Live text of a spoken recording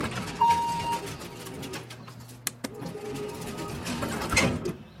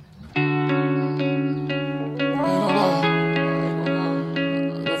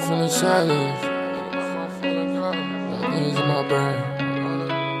love. Got things in my brain.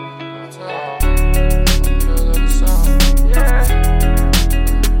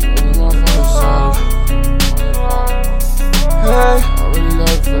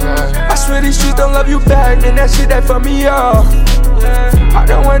 I swear these streets don't love you back, man, that shit that fuck me up. I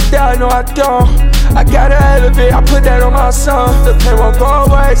don't want that, no I don't. I gotta elevate, I put that on my son. The pain won't go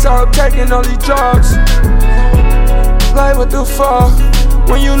away, so I'm taking all these drugs. Like what the fuck?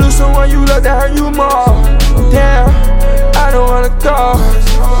 When you lose someone you love, that hurt you more. Damn, I don't wanna go.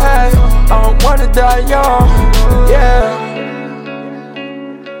 Hey, I don't wanna die young. Yeah.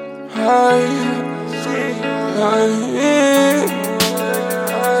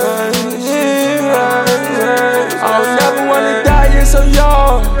 I don't never wanna die so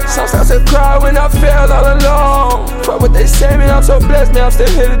young. Sometimes I cry when I feel all alone. Fuck what they say, man, I'm so blessed, man, I'm still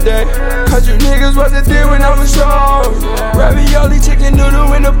here today. Cause you niggas wasn't there when I was young. Ravioli, chicken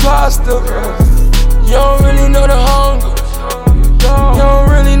noodle, and the pasta. You don't really know the hunger. You don't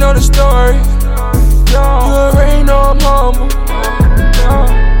really know the story. You already know I'm humble.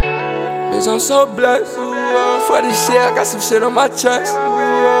 Bitch, I'm so blessed. For this shit, I got some shit on my chest.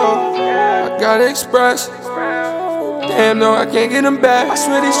 I gotta express. Damn, no, I can't get them back. I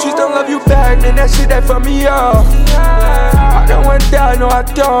swear these streets don't love you back, man, that shit that fuck me up. I don't want that, no I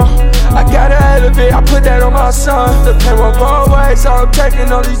don't. I gotta elevate, I put that on my son. The pain won't go away, so I'm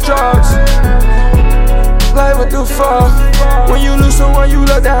taking all these drugs. Like what the fuck? When you lose someone you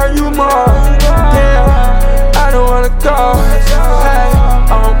love, that hurt you more. Damn, I don't wanna go. Hey,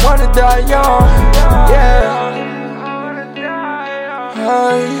 I don't wanna die young. Yeah.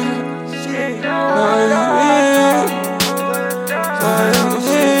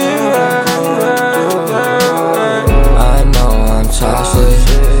 I know I'm toxic,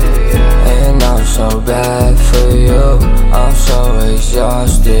 and I'm so bad for you. I'm so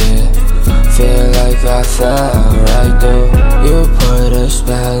exhausted, feel like I fell right through. You put a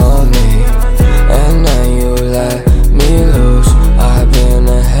spell on me, and then you let me loose. I've been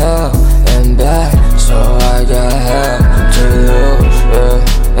to hell and back, so I got hell to lose, yeah.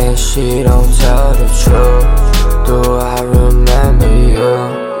 And she don't tell the truth. Do I remember you?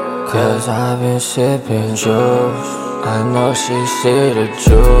 Cause I've been sipping juice. I know she see the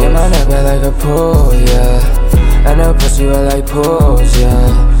juice. Yeah, my neck wet like a pool, yeah. And her pussy wet like pools, yeah.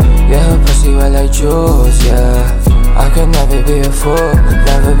 Yeah, her pussy wet like juice, yeah. I could never be a fool,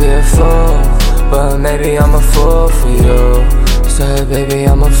 never be a fool. But maybe I'm a fool for you. Said baby,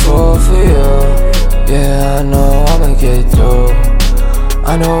 I'm a fool for you. Yeah, I know I'ma get through.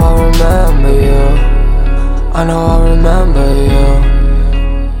 I know I remember you. I know I remember you.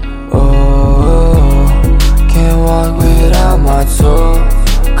 Oh, can't walk without my tool.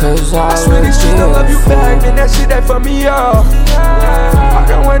 Cause I swear these streets don't love you back, man, that shit that fuck me up. I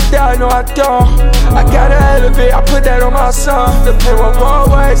don't want that, no I don't. I gotta elevate, I put that on my son. The pain won't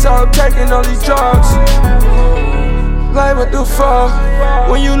go away, so I'm taking all these drugs. Like what the fuck?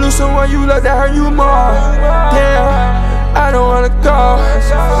 When you lose someone you love, that hurt you more. Damn, I don't wanna go.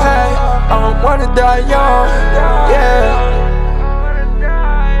 Hey, I don't wanna die young. Yeah.